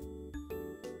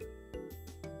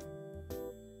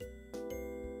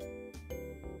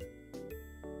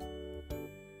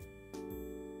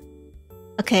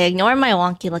 Okay, ignore my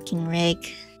wonky looking rig.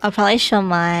 I'll probably show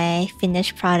my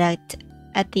finished product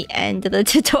at the end of the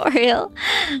tutorial.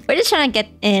 We're just trying to get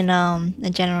in a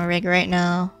general rig right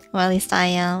now. Or at least I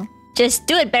am. Just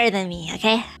do it better than me,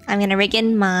 okay? I'm gonna rig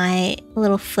in my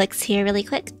little flicks here really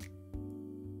quick.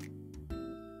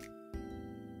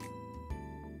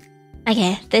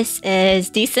 Okay, this is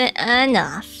decent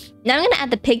enough. Now I'm gonna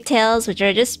add the pigtails, which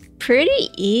are just pretty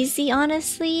easy,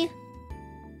 honestly.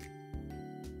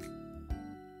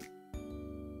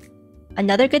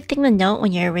 Another good thing to note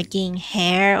when you're rigging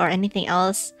hair or anything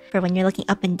else for when you're looking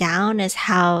up and down is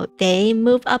how they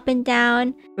move up and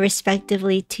down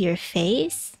respectively to your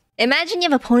face. Imagine you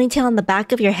have a ponytail on the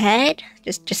back of your head,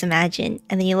 just imagine,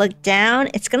 and then you look down,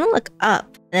 it's gonna look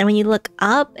up. And then when you look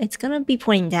up, it's gonna be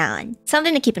pointing down.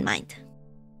 Something to keep in mind.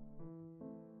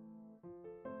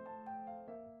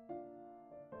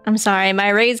 I'm sorry, my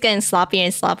rig is getting sloppier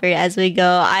and sloppier as we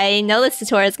go. I know this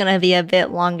tutorial is gonna be a bit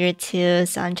longer too,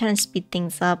 so I'm trying to speed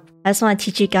things up. I just want to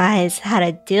teach you guys how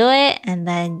to do it, and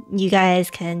then you guys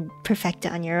can perfect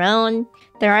it on your own.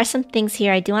 There are some things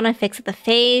here I do want to fix at the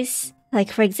face.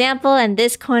 Like for example, in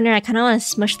this corner, I kind of want to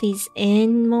smush these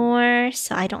in more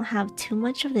so I don't have too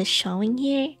much of this showing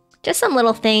here. Just some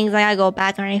little things I gotta go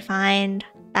back and refine.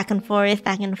 Back and forth,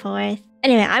 back and forth.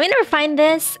 Anyway, I'm gonna refine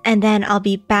this and then I'll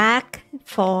be back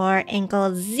for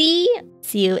angle Z.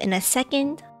 See you in a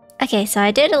second. Okay, so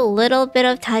I did a little bit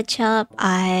of touch up.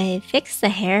 I fixed the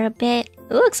hair a bit.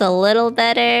 It looks a little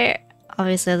better.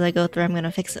 Obviously, as I go through, I'm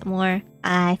gonna fix it more.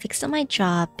 I fixed up my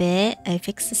jaw a bit. I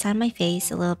fixed the side of my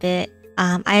face a little bit.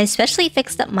 I especially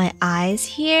fixed up my eyes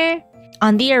here.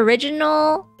 On the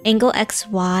original angle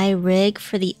XY rig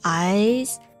for the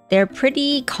eyes, they're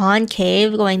pretty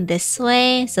concave going this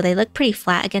way, so they look pretty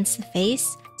flat against the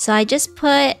face. So I just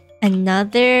put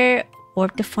another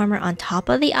warp deformer on top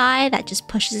of the eye that just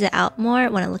pushes it out more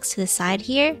when it looks to the side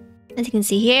here. As you can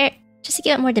see here, just to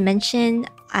give it more dimension,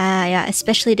 I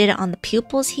especially did it on the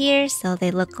pupils here, so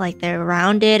they look like they're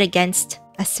rounded against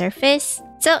a surface.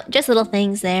 So just little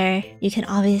things there. You can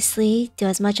obviously do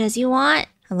as much as you want,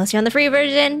 unless you're on the free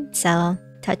version, so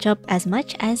touch up as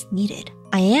much as needed.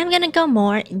 I am gonna go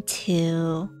more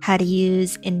into how to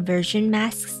use inversion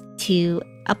masks to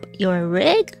up your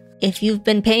rig. If you've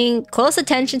been paying close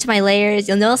attention to my layers,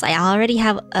 you'll notice I already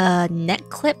have a neck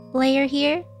clip layer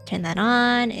here. Turn that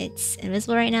on. It's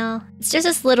invisible right now. It's just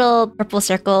this little purple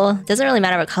circle. Doesn't really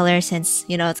matter what color since,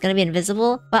 you know, it's going to be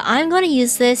invisible. But I'm going to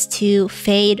use this to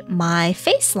fade my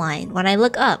face line when I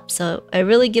look up. So it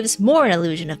really gives more an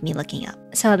illusion of me looking up.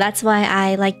 So that's why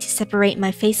I like to separate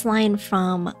my face line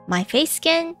from my face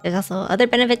skin. There's also other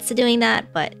benefits to doing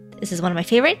that, but this is one of my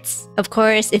favorites. Of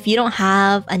course, if you don't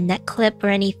have a neck clip or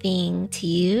anything to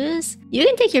use, you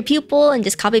can take your pupil and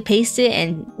just copy paste it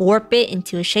and warp it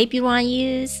into a shape you want to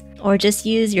use. Or just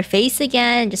use your face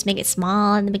again and just make it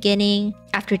small in the beginning.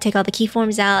 After you take all the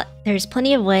keyforms out, there's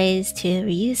plenty of ways to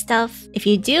reuse stuff. If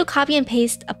you do copy and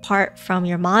paste a part from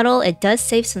your model, it does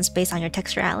save some space on your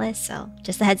texture atlas, so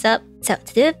just a heads up. So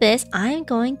to do this, I'm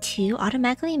going to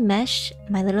automatically mesh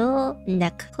my little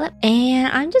neck clip, and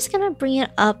I'm just gonna bring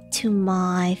it up to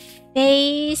my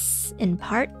face in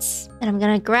parts. And I'm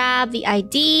gonna grab the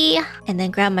ID and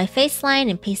then grab my face line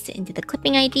and paste it into the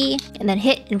clipping ID and then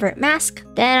hit invert mask.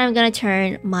 Then I'm gonna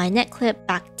turn my neck clip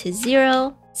back to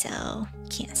 0 so you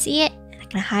can't see it. I'm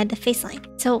gonna hide the face line.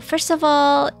 So first of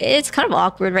all, it's kind of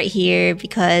awkward right here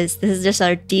because this is just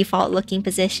our default looking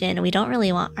position and we don't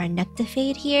really want our neck to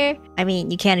fade here. I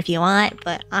mean, you can if you want,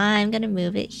 but I'm gonna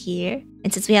move it here.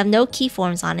 And since we have no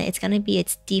keyforms on it, it's gonna be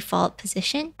its default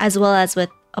position, as well as with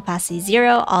opacity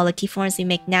 0, all the keyforms we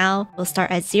make now will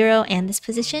start at 0 and this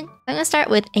position. I'm gonna start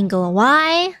with angle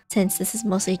Y, since this is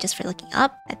mostly just for looking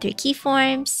up at 3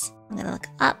 keyforms. I'm gonna look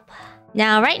up.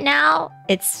 Now, right now,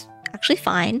 it's actually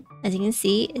fine. As you can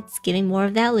see, it's giving more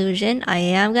of that illusion. I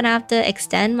am gonna have to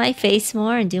extend my face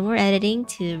more and do more editing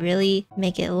to really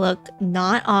make it look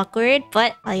not awkward,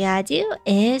 but all you gotta do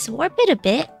is warp it a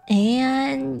bit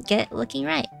and get it looking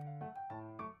right.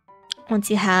 Once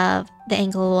you have the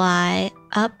angle Y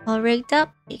up all rigged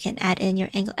up, you can add in your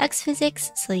angle X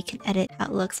physics so you can edit how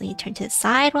it looks when you turn to the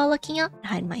side while looking up.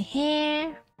 Hide my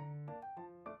hair.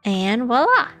 And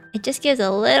voila! It just gives a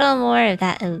little more of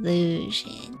that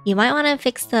illusion. You might want to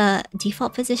fix the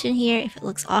default position here if it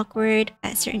looks awkward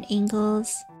at certain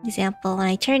angles. Example, when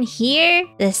I turn here,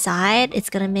 this side, it's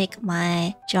gonna make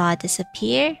my jaw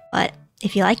disappear. But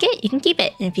if you like it, you can keep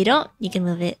it. And if you don't, you can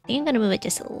move it. I think I'm gonna move it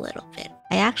just a little bit.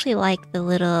 I actually like the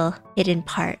little hidden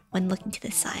part when looking to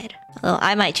the side. Although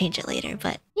I might change it later,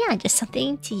 but yeah, just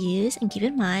something to use and keep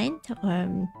in mind.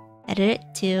 Edit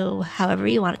it to however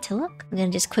you want it to look. I'm gonna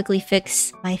just quickly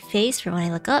fix my face for when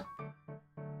I look up.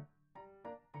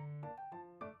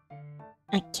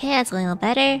 Okay, that's a little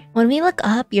better. When we look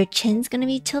up, your chin's gonna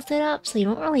be tilted up, so you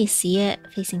won't really see it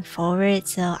facing forward.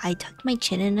 So I tucked my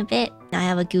chin in a bit. Now I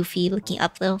have a goofy looking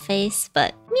up little face,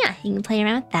 but yeah, you can play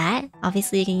around with that.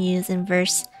 Obviously, you can use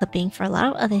inverse clipping for a lot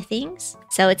of other things.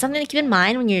 So it's something to keep in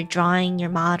mind when you're drawing your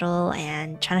model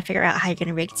and trying to figure out how you're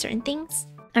gonna rig certain things.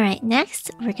 Alright,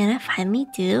 next, we're gonna finally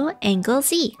do angle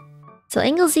Z. So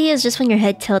angle Z is just when your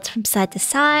head tilts from side to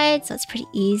side, so it's pretty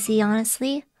easy,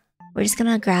 honestly. We're just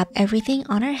gonna grab everything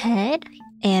on our head,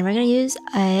 and we're gonna use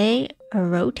a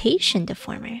rotation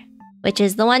deformer, which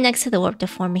is the one next to the warp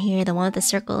deformer here, the one with the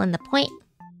circle and the point.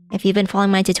 If you've been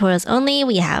following my tutorials only,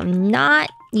 we have not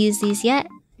used these yet.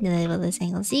 The label is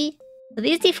angle Z. So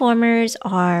these deformers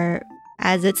are,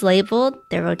 as it's labeled,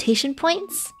 they're rotation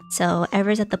points. So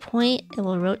whatever's at the point, it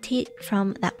will rotate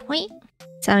from that point.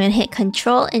 So I'm gonna hit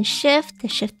Control and Shift to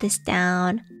shift this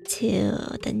down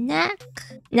to the neck.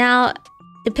 Now,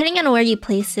 depending on where you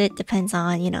place it, depends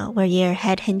on, where your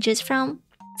head hinges from.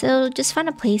 So just find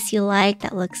a place you like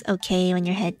that looks okay when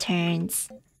your head turns.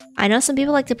 I know some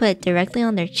people like to put it directly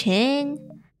on their chin.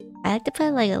 I like to put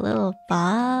it like a little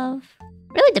above.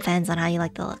 Really depends on how you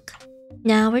like the look.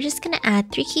 Now we're just gonna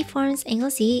add 3 keyforms, angle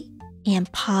Z,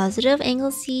 and positive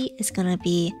angle Z is gonna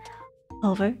be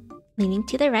over, leaning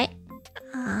to the right.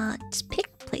 Just pick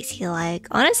a place you like.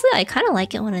 Honestly, I kind of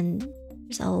like it when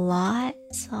there's a lot,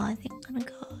 so I think I'm gonna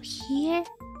go here.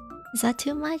 Is that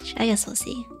too much? I guess we'll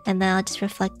see. And then I'll just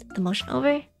reflect the motion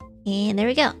over, and there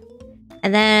we go.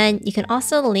 And then you can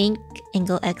also link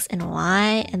angle X and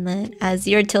Y, and then as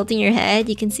you're tilting your head,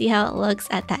 you can see how it looks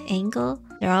at that angle.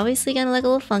 They're obviously gonna look a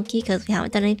little funky because we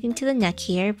haven't done anything to the neck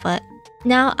here, but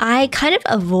now I kind of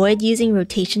avoid using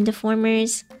rotation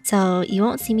deformers, so you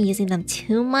won't see me using them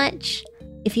too much.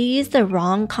 If you use the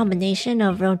wrong combination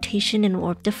of rotation and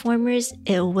warp deformers,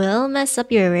 it will mess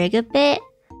up your rig a bit.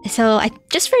 So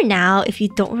just for now, if you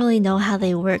don't really know how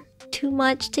they work too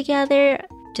much together,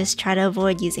 just try to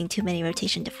avoid using too many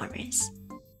rotation deformers.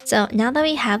 So now that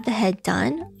we have the head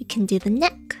done, we can do the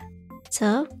neck.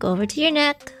 So go over to your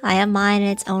neck. I have mine in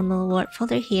its own little warp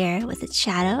folder here with its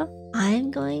shadow. I'm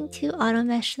going to auto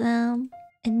mesh them,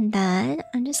 and then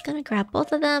I'm just gonna grab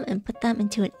both of them and put them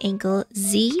into an angle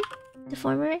Z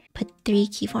deformer. Put 3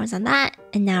 keyforms on that,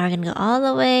 and now we're gonna go all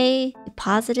the way to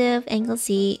positive angle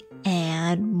Z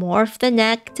and morph the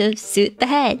neck to suit the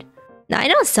head. Now I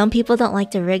know some people don't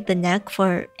like to rig the neck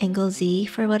for angle Z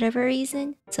for whatever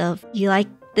reason, so if you like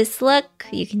this look,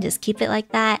 you can just keep it like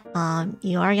that.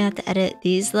 You are gonna have to edit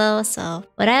these though, so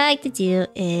what I like to do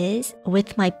is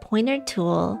with my pointer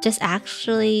tool, just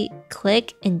actually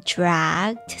click and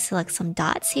drag to select some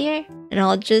dots here, and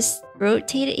I'll just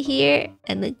rotate it here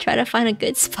and then try to find a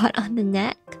good spot on the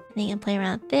neck. And then you can play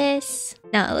around with this.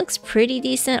 Now it looks pretty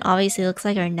decent. Obviously it looks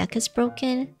like our neck is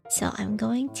broken, so I'm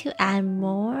going to add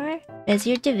more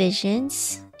bezier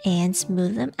divisions and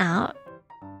smooth them out.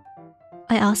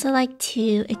 I also like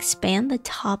to expand the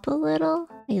top a little,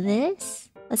 like this.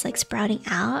 It's like sprouting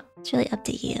out. It's really up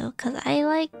to you, because I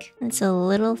like it's a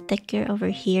little thicker over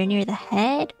here near the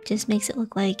head. Just makes it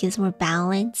look like it gives more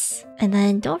balance. And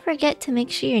then don't forget to make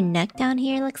sure your neck down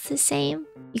here looks the same.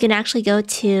 You can actually go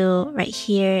to right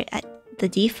here at the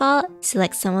default,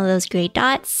 select some of those gray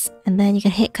dots, and then you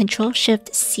can hit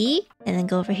Control-Shift-C, and then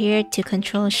go over here to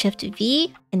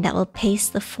Control-Shift-V, and that will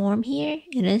paste the form here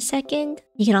in a second.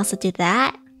 You can also do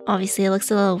that. Obviously, it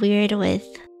looks a little weird with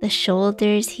the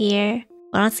shoulders here.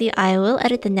 But honestly, I will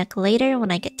edit the neck later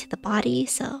when I get to the body,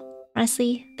 so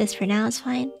honestly, this for now is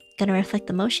fine. Gonna reflect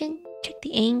the motion, check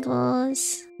the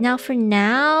angles. Now for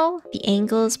now, the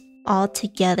angles all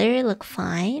together look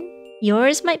fine.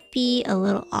 Yours might be a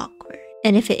little awkward.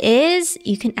 And if it is,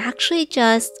 you can actually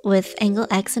just, with angle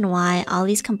X and Y, all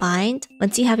these combined,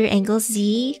 once you have your angle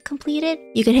Z completed,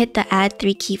 you can hit the add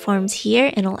 3 keyforms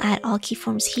here, and it'll add all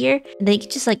keyforms here. And then you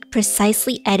can just like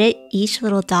precisely edit each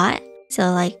little dot.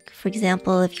 So like, for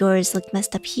example, if yours looked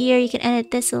messed up here, you can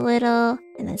edit this a little,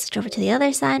 and then switch over to the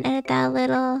other side and edit that a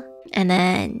little. And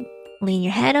then lean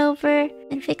your head over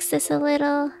and fix this a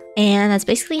little. And that's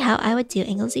basically how I would do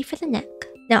angle Z for the neck.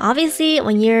 Now obviously,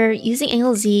 when you're using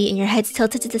angle Z and your head's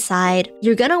tilted to the side,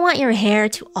 you're gonna want your hair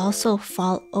to also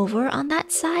fall over on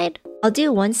that side. I'll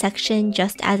do one section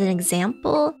just as an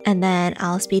example, and then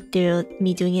I'll speed through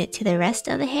me doing it to the rest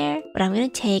of the hair. But I'm gonna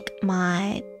take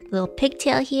my little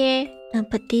pigtail here and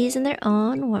put these in their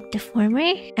own warp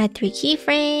deformer. Add 3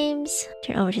 keyframes,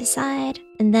 turn over to the side,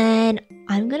 and then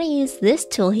I'm gonna use this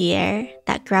tool here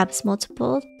that grabs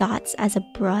multiple dots as a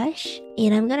brush,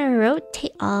 and I'm gonna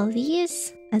rotate all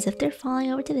these as if they're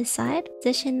falling over to the side.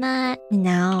 Position that, and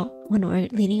now when we're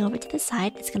leaning over to the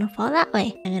side, it's gonna fall that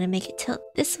way. I'm gonna make it tilt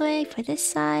this way for this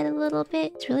side a little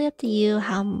bit. It's really up to you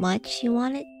how much you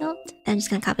want it tilt. I'm just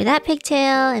gonna copy that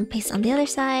pigtail and paste it on the other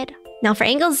side. Now for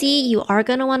angle Z, you are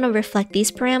going to want to reflect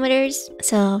these parameters,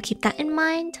 so keep that in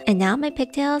mind. And now my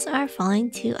pigtails are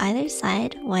falling to either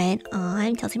side when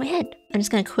I'm tilting my head. I'm just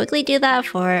going to quickly do that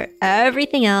for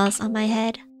everything else on my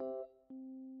head.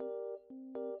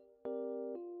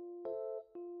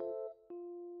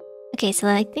 Okay, so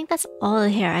I think that's all the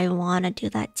hair I want to do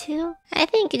that too. I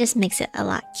think it just makes it a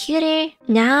lot cuter.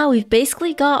 Now we've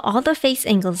basically got all the face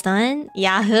angles done.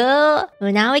 Yahoo!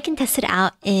 Well, now we can test it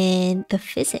out in the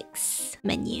physics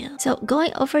menu. So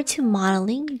going over to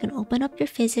modeling, you can open up your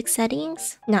physics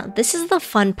settings. Now this is the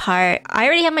fun part. I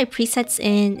already have my presets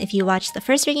in if you watched the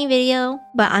first rigging video,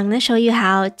 but I'm going to show you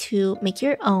how to make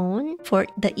your own for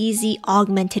the easy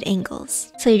augmented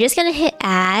angles. So you're just going to hit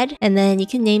add, and then you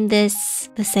can name this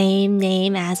the same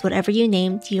name as whatever you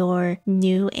named your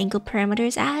new angle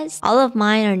parameters as. All of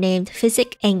mine are named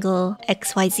physic angle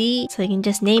XYZ, so you can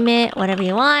just name it whatever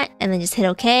you want and then just hit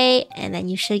OK, and then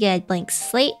you should get a blank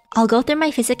slate. I'll go through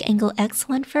my physic angle X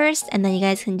one first, and then you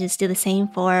guys can just do the same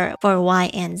for Y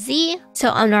and Z. So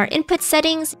on our input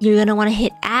settings, you're going to want to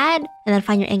hit add and then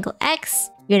find your angle X.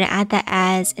 You're going to add that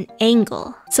as an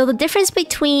angle. So the difference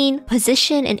between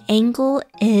position and angle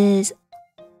is...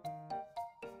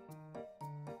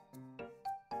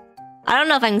 I don't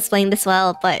know if I can explain this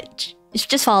well, but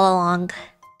just follow along.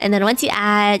 And then once you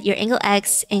add your angle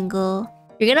X angle,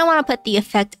 you're going to want to put the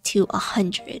effect to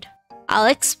 100. I'll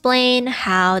explain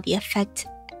how the effect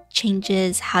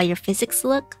changes how your physics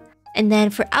look. And then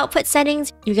for output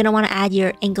settings, you're going to want to add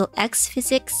your angle X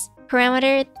physics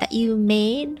parameter that you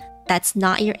made. That's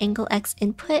not your angle X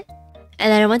input.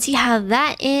 And then once you have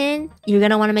that in, you're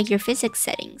going to want to make your physics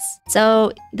settings.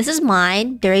 So this is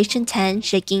mine, duration 10,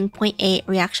 shaking 0.8,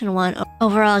 reaction 1,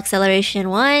 overall acceleration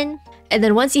 1. And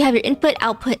then once you have your input,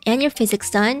 output, and your physics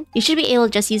done, you should be able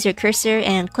to just use your cursor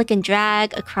and click and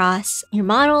drag across your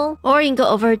model. Or you can go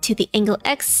over to the angle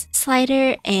X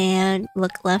slider and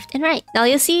look left and right. Now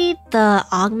you'll see the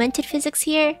augmented physics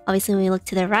here. Obviously when you look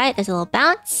to the right, there's a little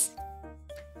bounce.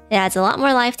 It adds a lot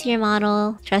more life to your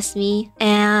model, trust me.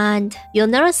 And you'll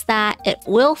notice that it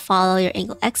will follow your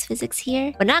angle X physics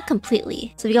here, but not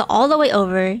completely. So if you go all the way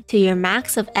over to your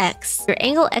max of X, your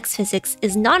angle X physics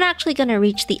is not actually going to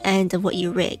reach the end of what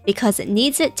you rig because it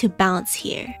needs it to bounce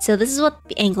here. So this is what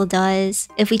the angle does.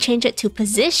 If we change it to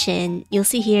position, you'll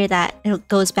see here that it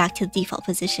goes back to the default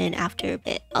position after a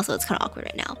bit. Also, it's kind of awkward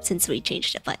right now since we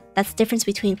changed it, but that's the difference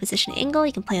between position and angle.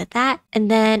 You can play with that.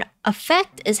 And then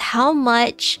effect is how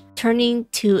much turning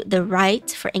to the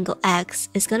right for angle X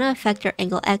is going to affect your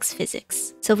angle X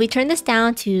physics. So if we turn this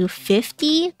down to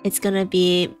 50, it's going to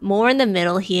be more in the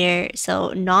middle here,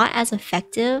 so not as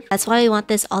effective. That's why we want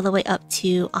this all the way up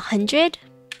to 100.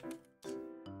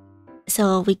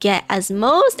 So we get as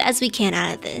most as we can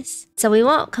out of this. So we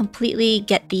won't completely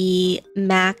get the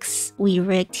max we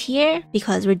rigged here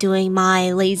because we're doing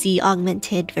my lazy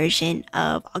augmented version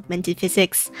of augmented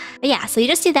physics. But yeah, so you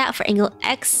just do that for angle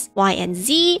X, Y, and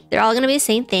Z. They're all going to be the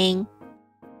same thing.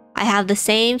 I have the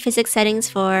same physics settings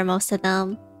for most of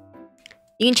them.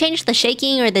 You can change the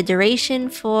shaking or the duration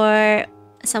for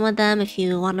some of them if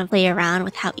you want to play around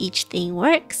with how each thing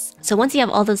works. So once you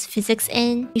have all those physics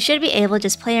in, you should be able to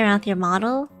just play around with your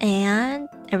model and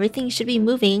everything should be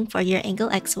moving for your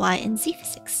angle X, Y, and Z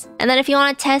physics. And then if you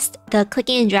want to test the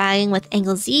clicking and dragging with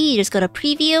angle Z, you just go to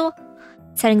preview,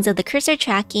 settings of the cursor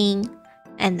tracking,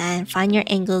 and then find your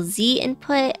angle Z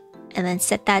input and then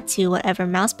set that to whatever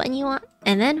mouse button you want.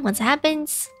 And then once it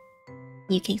happens,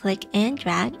 you can click and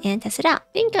drag and test it out.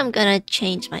 I think I'm gonna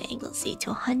change my angle Z to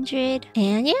 100.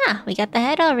 And yeah, we got the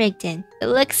head all rigged in. It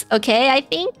looks okay, I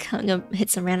think. I'm gonna hit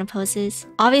some random poses.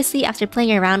 Obviously, after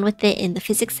playing around with it in the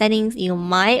physics settings, you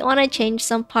might want to change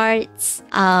some parts.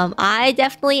 I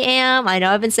definitely am. I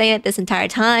know I've been saying it this entire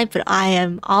time, but I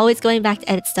am always going back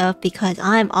to edit stuff because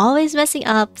I'm always messing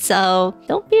up. So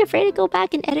don't be afraid to go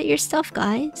back and edit your stuff,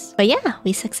 guys. But yeah,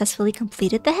 we successfully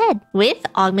completed the head with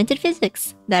augmented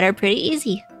physics that are pretty easy.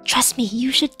 Trust me,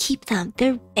 you should keep them.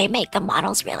 They make the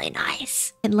models really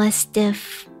nice. Unless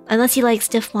you like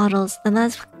stiff models, then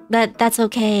that's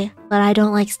okay. But I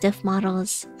don't like stiff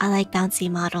models. I like bouncy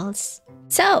models.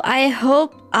 So I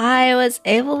hope I was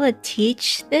able to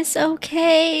teach this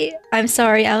okay. I'm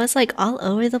sorry, I was like all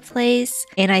over the place.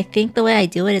 And I think the way I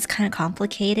do it is kind of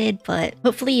complicated, but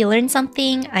hopefully you learned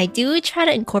something. I do try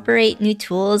to incorporate new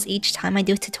tools each time I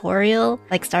do a tutorial,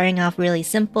 like starting off really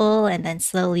simple and then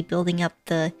slowly building up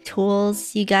the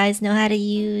tools you guys know how to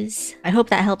use. I hope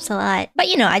that helps a lot. But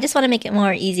you know, I just want to make it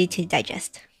more easy to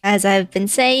digest. As I've been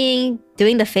saying,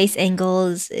 doing the face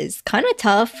angles is kind of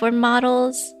tough for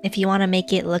models if you want to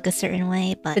make it look a certain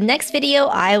way. But the next video,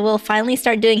 I will finally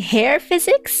start doing hair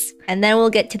physics and then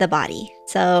we'll get to the body.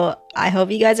 So I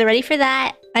hope you guys are ready for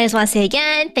that. I just want to say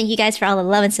again, thank you guys for all the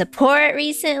love and support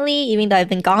recently, even though I've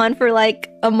been gone for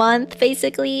like a month,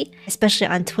 basically. Especially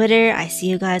on Twitter, I see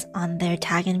you guys on there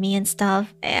tagging me and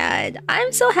stuff. And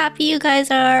I'm so happy you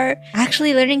guys are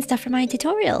actually learning stuff from my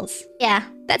tutorials. Yeah,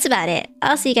 that's about it.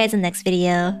 I'll see you guys in the next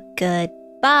video.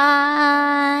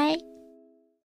 Goodbye!